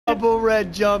Double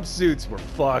red jumpsuits. We're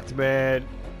fucked, man.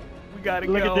 We gotta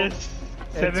Look go. at this.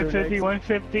 750,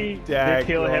 150. They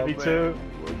kill heavy man. too.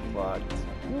 We're fucked.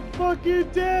 We're fucking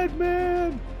dead,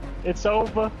 man. It's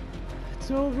over.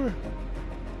 It's over.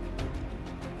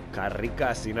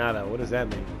 Carrica sin nada. What does that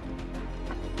mean?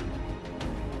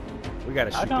 We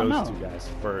gotta shoot those two guys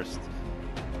first.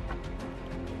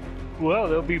 Well,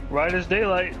 they'll be bright as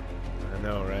daylight. I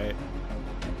know, right?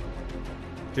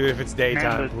 Dude, if it's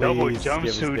daytime, Man, the double please give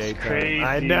us jumpsuit's daytime. crazy.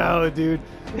 I know, dude.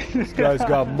 This guy's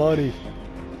got money.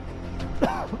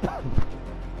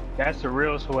 That's the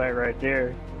real sweat right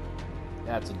there.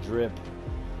 That's a drip.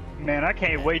 Man, I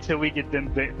can't wait till we get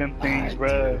them things,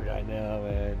 bro. Dude, I know,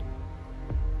 man.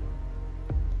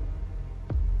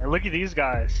 And look at these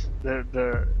guys.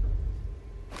 The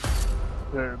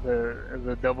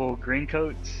double green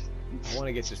coats. I want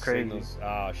to get the crazy. signals.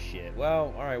 Oh shit.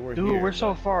 Well, all right, we're Dude, here. we're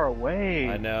so far away.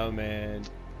 I know, man.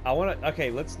 I want to.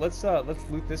 Okay, let's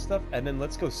loot this stuff and then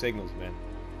let's go signals, man.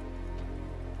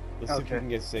 Let's see if we can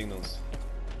get signals.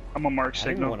 I'm gonna mark I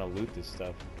signal. don't want to loot this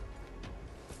stuff.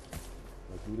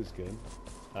 Like, loot is good.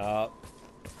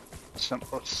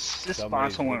 This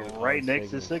spawn someone right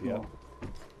next to the signal.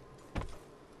 Yep.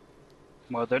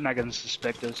 Well, they're not gonna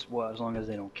suspect us. Well, as long as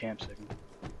they don't camp signal.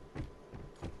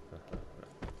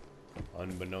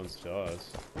 Unbeknownst to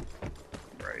us.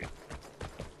 Right.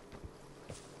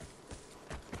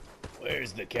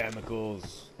 Where's the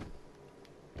chemicals?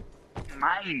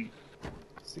 Mine.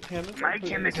 It's the chemicals. My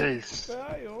chemicals.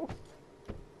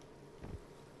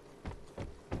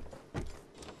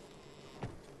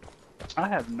 I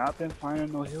have not been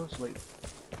finding no hills lately.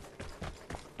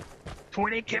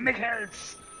 20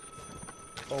 chemicals.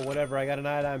 Oh, whatever. I got an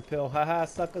iodine pill. Haha,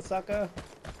 sucker, sucker.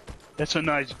 That's a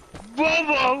nice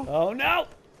Volvo. Oh no.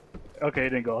 Okay, it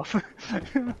didn't go off.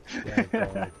 Yeah,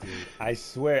 God, dude. I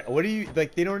swear. What do you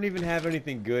like? They don't even have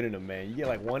anything good in them, man. You get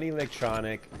like one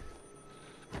electronic.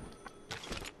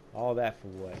 All that for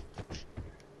what?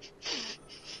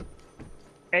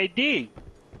 Hey D.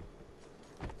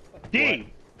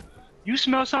 D. You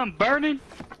smell something burning?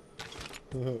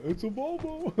 It's a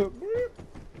Volvo.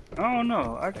 I don't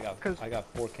know. I I got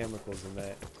 4 chemicals in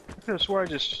that. I could have swore I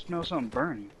just smelled something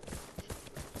burning.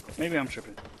 Maybe I'm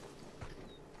tripping.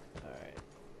 Alright.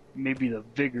 Maybe the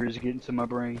vigor is getting to my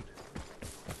brain.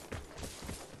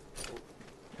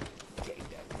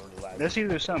 That's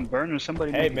either something burning or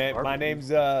somebody. Hey man, my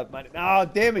name's oh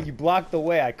damn it, you blocked the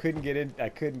way. I couldn't get in. I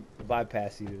couldn't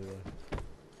bypass either one.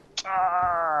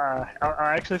 Ah,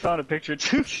 I actually found a picture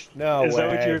too. No Is way.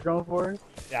 that what you were going for?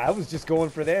 Yeah, I was just going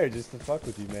for there just to fuck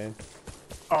with you, man.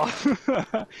 Oh.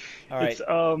 Alright.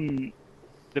 It's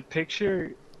the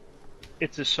picture.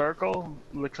 It's a circle.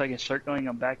 Looks like it's circling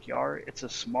a backyard. It's a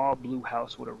small blue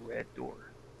house with a red door.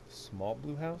 Small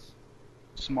blue house?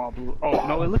 Small blue. Oh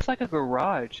no, it looks like a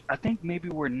garage. I think maybe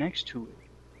we're next to it.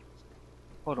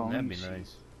 Hold on. That'd be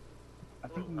nice. I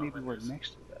think maybe we're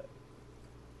next to that.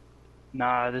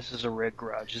 Nah, this is a red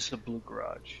garage. This is a blue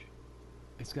garage.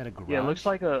 It's got a garage? Yeah, it looks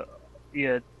like a.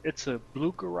 Yeah, it's a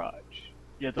blue garage.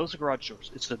 Yeah, those are garage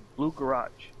doors. It's a blue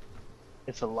garage.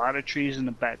 It's a lot of trees in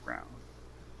the background.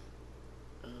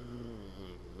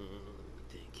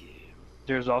 Thank you.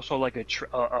 There's also like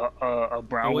a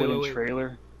brown wooden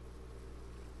trailer.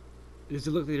 Does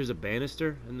it look like there's a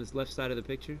banister on this left side of the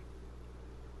picture?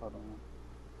 Hold on.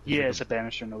 Yeah, it's a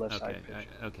banister on the left side of the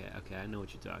picture. Okay, I know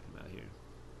what you're talking about here.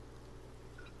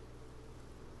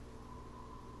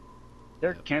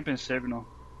 They're camping signal.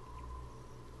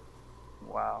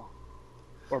 Wow.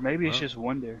 Or maybe it's just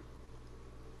one there.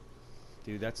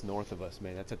 Dude, that's north of us,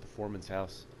 man. That's at the foreman's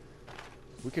house.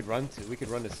 We could run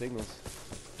to signals.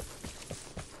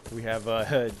 We have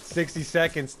 60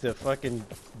 seconds to fucking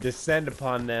descend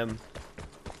upon them.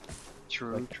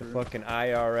 True, like true. The fucking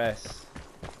IRS.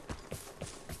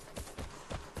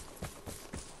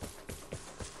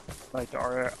 Like the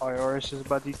IRS is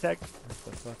about these taxes? That's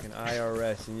the fucking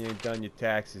IRS and you ain't done your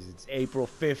taxes. It's April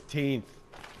 15th.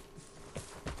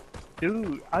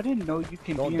 Dude, I didn't know you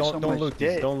can be in so don't much loot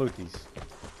debt. these. Don't loot these.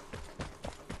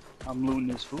 I'm looting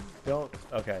this food. Don't.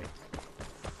 Okay.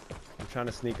 I'm trying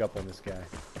to sneak up on this guy.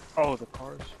 Oh, the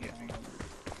cars? Yeah, hang on.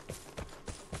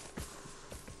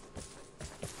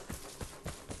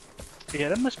 Yeah,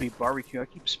 that must be barbecue. I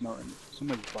keep smelling it.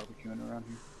 Somebody's barbecuing around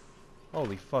here.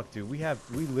 Holy fuck, dude. We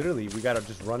gotta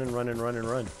just run and run and run and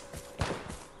run.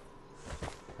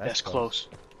 That's close.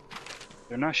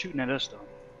 They're not shooting at us, though.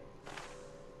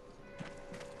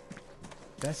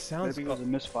 That sounds... Maybe it was a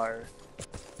misfire.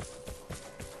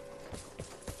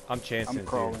 I'm chancing I'm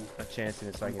crawling. it, dude. I'm chancing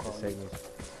it so I can get the signals.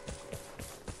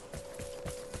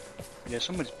 Yeah,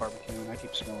 somebody's barbecuing. I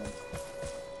keep smelling it.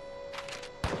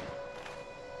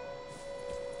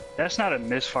 That's not a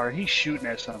misfire. He's shooting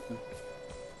at something.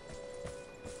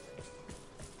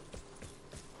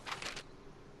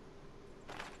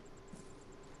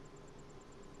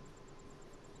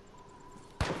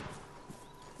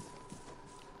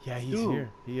 Yeah, he's Dude, here.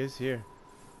 He is here.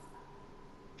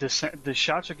 the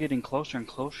shots are getting closer and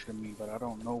closer to me, but I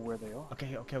don't know where they are.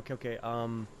 Okay, okay, okay, okay.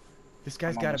 This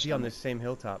guy's I'm on got my to be on stomach. this same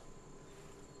hilltop.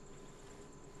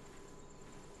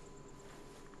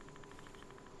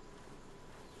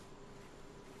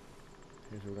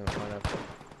 Here's what we're gonna find out.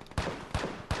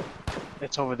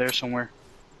 It's over there somewhere.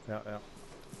 Yeah, yeah.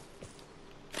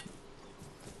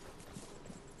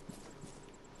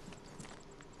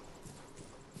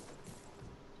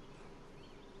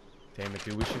 Damn it,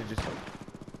 dude. We should have just.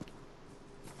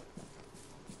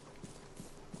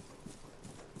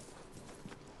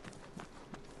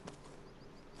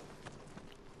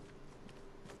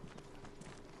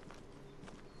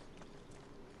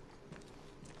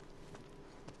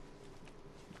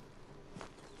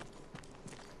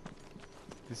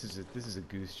 This is a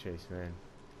goose chase, man.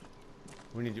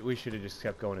 We should have just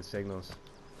kept going to signals.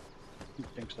 I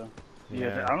think so.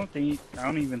 Yeah. Yeah, I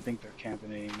don't even think they're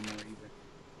camping it anymore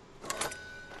either.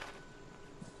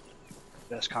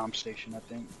 That's comp station, I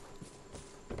think.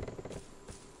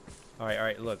 All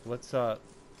right. Look,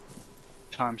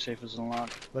 Time safe is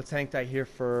unlocked. let's hang tight here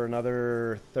for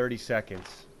another 30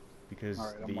 seconds because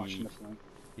Alright, I'm watching the flank.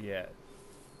 yeah,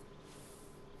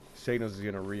 signals is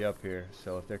gonna re-up here.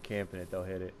 So if they're camping it, they'll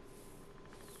hit it.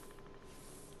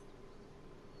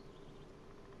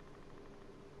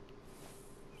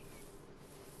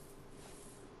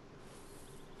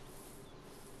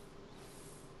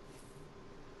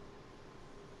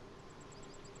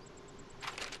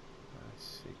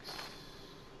 Six.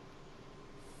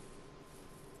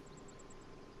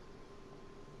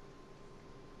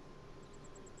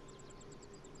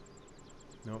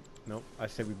 Nope, nope. I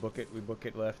said we book it. We book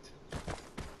it left.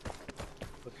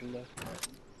 Looking left, right.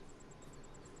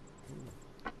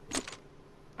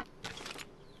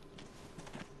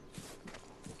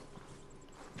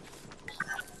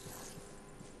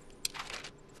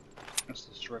 That's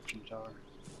the disruption tower.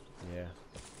 Yeah.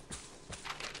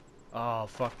 Oh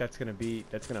fuck, that's gonna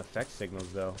affect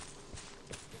signals though.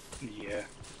 Yeah.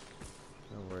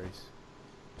 No worries.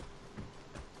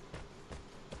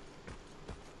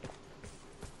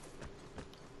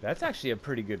 That's actually a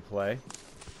pretty good play.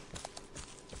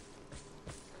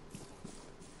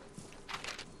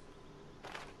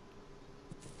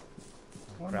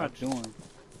 What am I doing?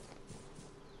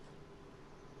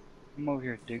 I'm over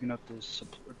here digging up this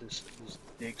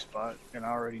dig spot, and I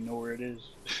already know where it is.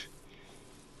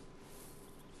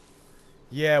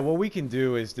 Yeah, what we can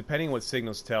do is, depending what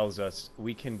signals tells us,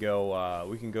 we can go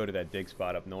to that dig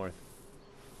spot up north.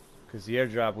 Cause the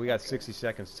airdrop, we got 60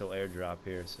 seconds till airdrop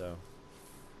here, so.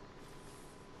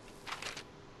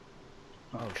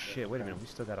 Oh Okay, shit! Wait a okay. minute, we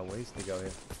still got a ways to go here.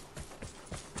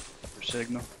 For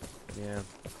signal. Yeah.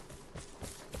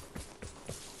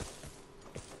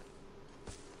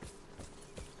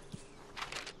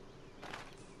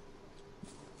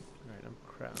 Alright, I'm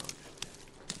crouched.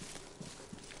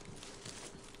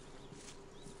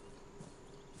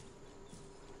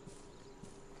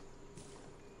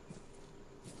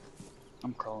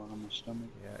 I'm crawling on my stomach.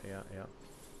 Yeah.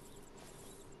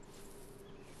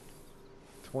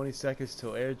 20 seconds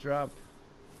till airdrop.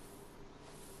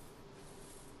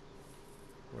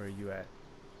 Where are you at?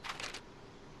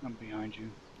 I'm behind you.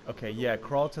 Okay, yeah,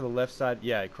 crawl to the left side.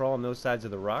 Yeah, crawl on those sides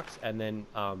of the rocks, and then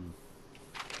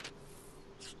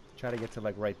try to get to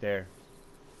like right there.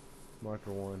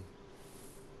 Marker 1.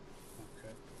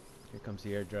 Okay. Here comes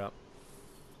the airdrop.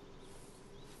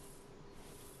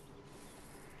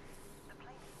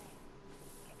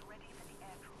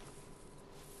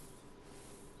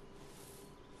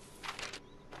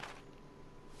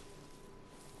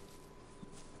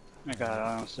 I got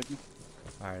it on signal.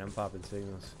 Alright, I'm popping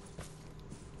signals.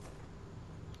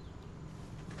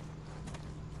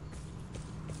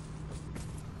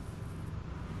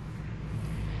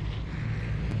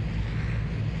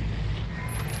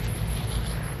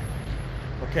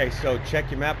 Okay, so check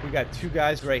your map. We got 2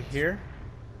 guys right here,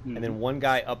 and then 1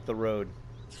 guy up the road.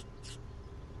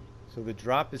 So the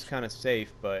drop is kind of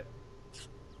safe, but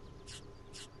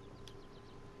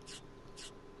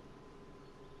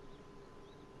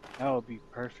That would be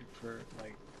perfect for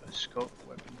like a scope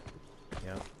weapon.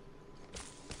 yeah.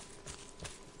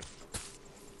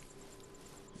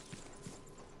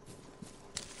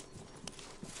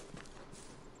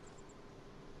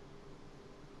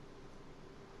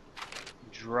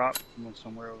 Drop went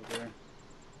somewhere over there.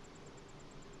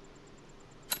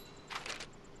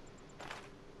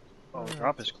 Oh, the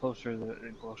drop is closer to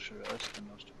us than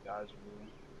those two guys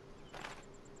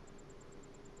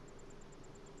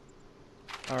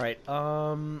were. All right.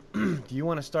 Do you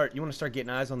want to start? You want to start getting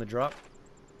eyes on the drop?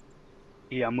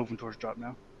 Yeah, I'm moving towards drop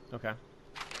now. Okay.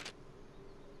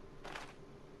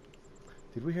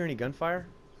 Did we hear any gunfire?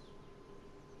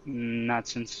 Not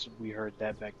since we heard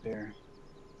that back there.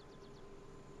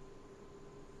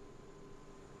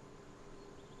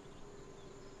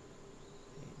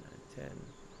 8, 9, 10.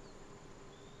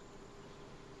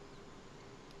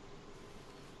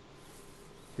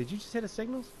 Did you just hit a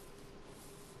signals?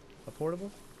 A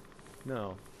portable?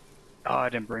 No. Oh, I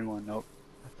didn't bring one. Nope.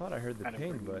 I thought I heard the I didn't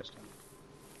ping, bring one but this time.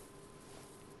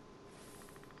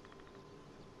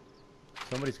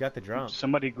 somebody's got the drop.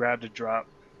 Somebody grabbed a drop.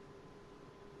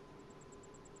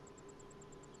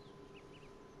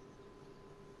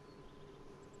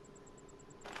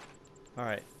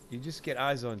 Alright, you just get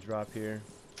eyes on drop here.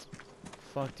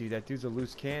 Fuck, dude, that dude's a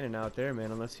loose cannon out there,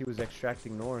 man, unless he was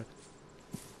extracting north.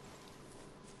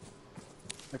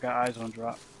 I got eyes on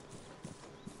drop.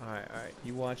 Alright,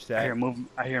 you watch I that.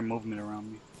 hear movement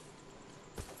around me.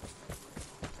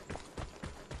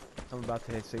 I'm about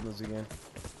to hit signals again.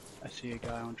 I see a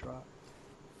guy on drop.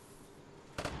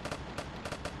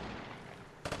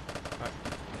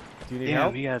 Do you need Damn,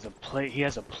 help? he has a plate. He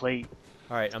has a plate.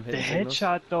 Alright, I'm The hitting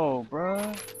signals. headshot though,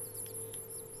 bruh.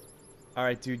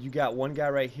 Alright, dude, you got one guy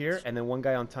right here, and then one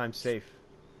guy on time safe.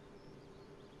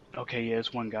 Okay, yeah,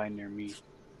 there's one guy near me.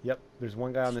 Yep, there's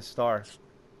one guy on this star.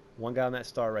 One guy on that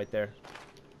star right there.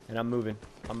 And I'm moving.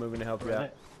 I'm moving to help you out.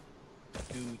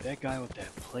 Dude, that guy with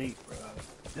that plate, bro.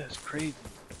 That's crazy.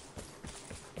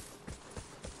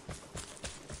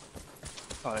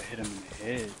 Thought I hit him in the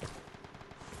head.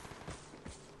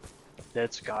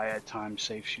 That's guy at time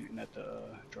safe shooting at the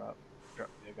drop. The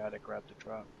guy that grabbed the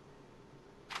drop.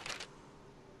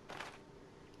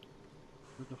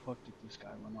 Where the fuck did this guy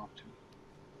run off to?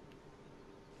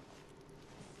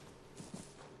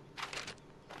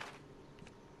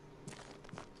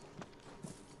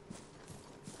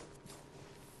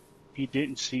 He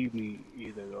didn't see me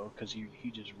either though, cause he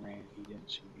just ran. He didn't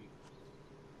see me.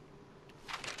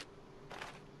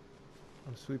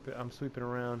 I'm sweeping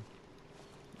around.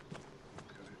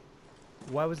 Okay.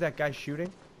 Why was that guy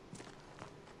shooting?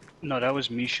 No, that was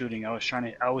me shooting. I was trying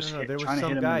to. I was No, there was trying to hit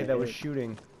some him guy in the that was head.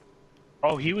 shooting.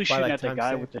 Oh, he was by, shooting like, at the time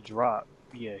guy safe. with the drop.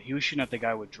 Yeah, he was shooting at the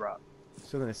guy with drop.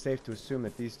 So then it's safe to assume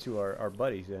that these two are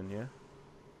buddies then, yeah?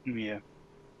 Yeah.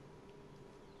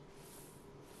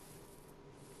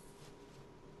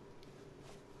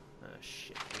 Ah,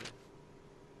 shit, dude.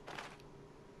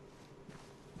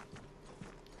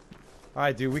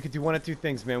 Alright, dude, we could do one of two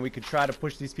things, man. We could try to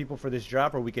push these people for this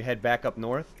drop, or we could head back up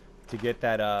north to get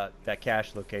that that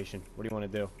cache location. What do you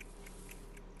want to do?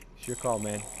 It's your call,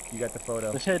 man. You got the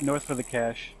photo. Let's head north for the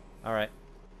cache. Alright.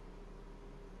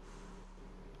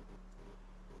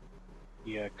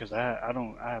 Yeah, cause I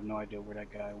have no idea where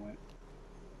that guy went.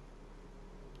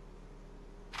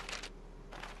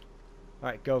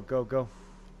 Alright, go, go, go.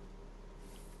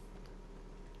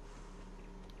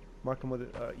 Mark him with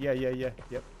it. Yeah, yep.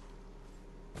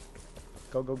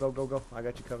 Go, go, go, go, go. I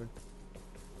got you covered.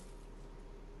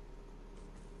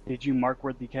 Did you mark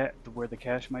where the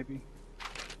cache might be?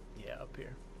 Yeah, up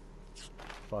here.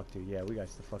 Fuck, dude. Yeah, we got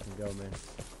to fucking go, man.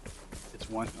 It's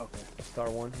one. Okay. Star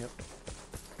one, yep.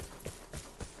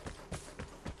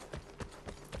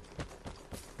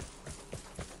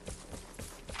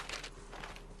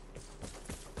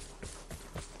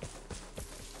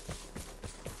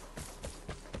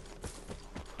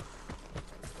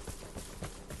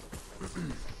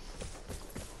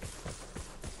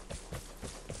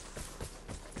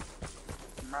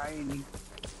 Mine.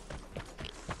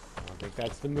 I don't think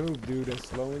that's the move, dude. It's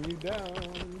slowing you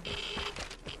down.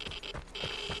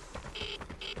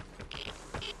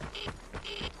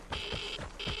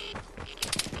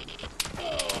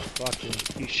 Oh, fucking.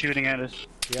 He's shooting at us.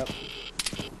 Yep.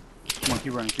 Come on,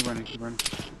 keep running, keep running, keep running.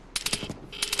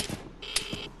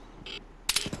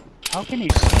 How can he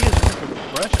see us with the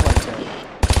brush like that?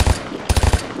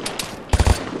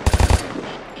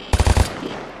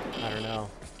 I don't know.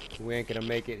 We ain't gonna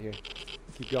make it here.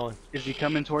 Keep going. Is he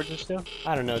coming towards us still?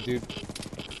 I don't know, dude.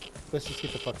 Let's just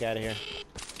get the fuck out of here.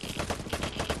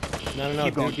 No,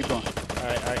 Keep going, dude. keep going.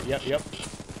 Alright, yep.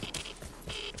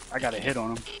 I got a hit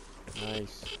on him.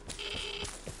 Nice.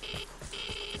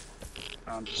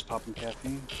 I'm just popping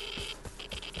caffeine.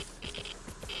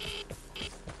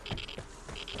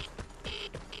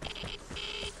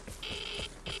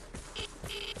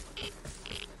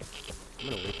 I'm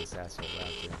gonna wake this asshole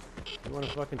out, dude. You wanna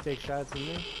fucking take shots at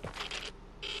me?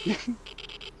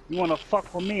 You wanna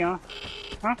fuck with me, huh?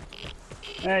 Huh?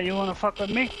 Hey, you wanna fuck with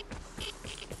me?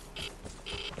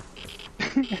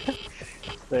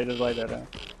 They just like that, huh?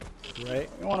 Right?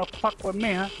 You wanna fuck with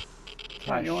me, huh?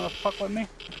 Huh, you wanna fuck with me?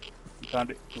 You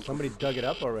found it. Somebody dug it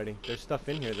up already. There's stuff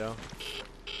in here though.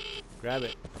 Grab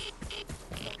it.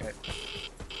 Okay.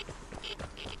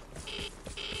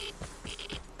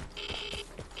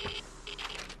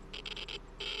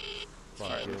 Fuck,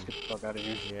 Alright, dude. let's get the fuck out of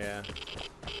here. Yeah.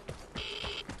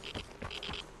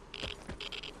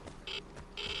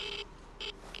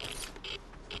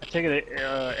 I take it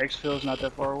Exfil's not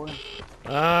that far away.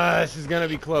 This is gonna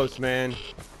be close, man.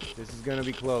 This is gonna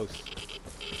be close.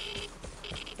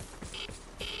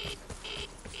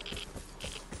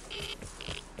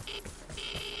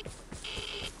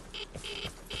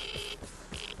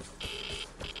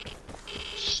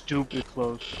 Stupid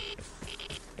close.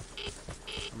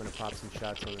 I'm gonna pop some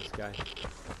shots on this guy.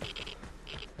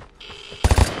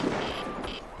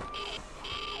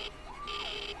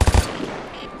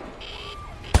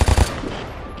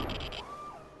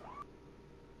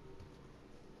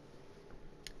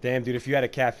 Damn, dude, if you had a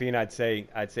caffeine, I'd say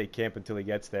camp until he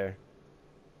gets there.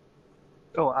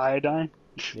 Oh, iodine?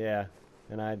 Yeah,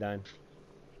 an iodine.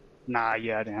 Nah,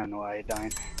 yeah, I didn't have no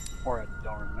iodine. Or I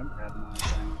don't remember having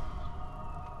iodine.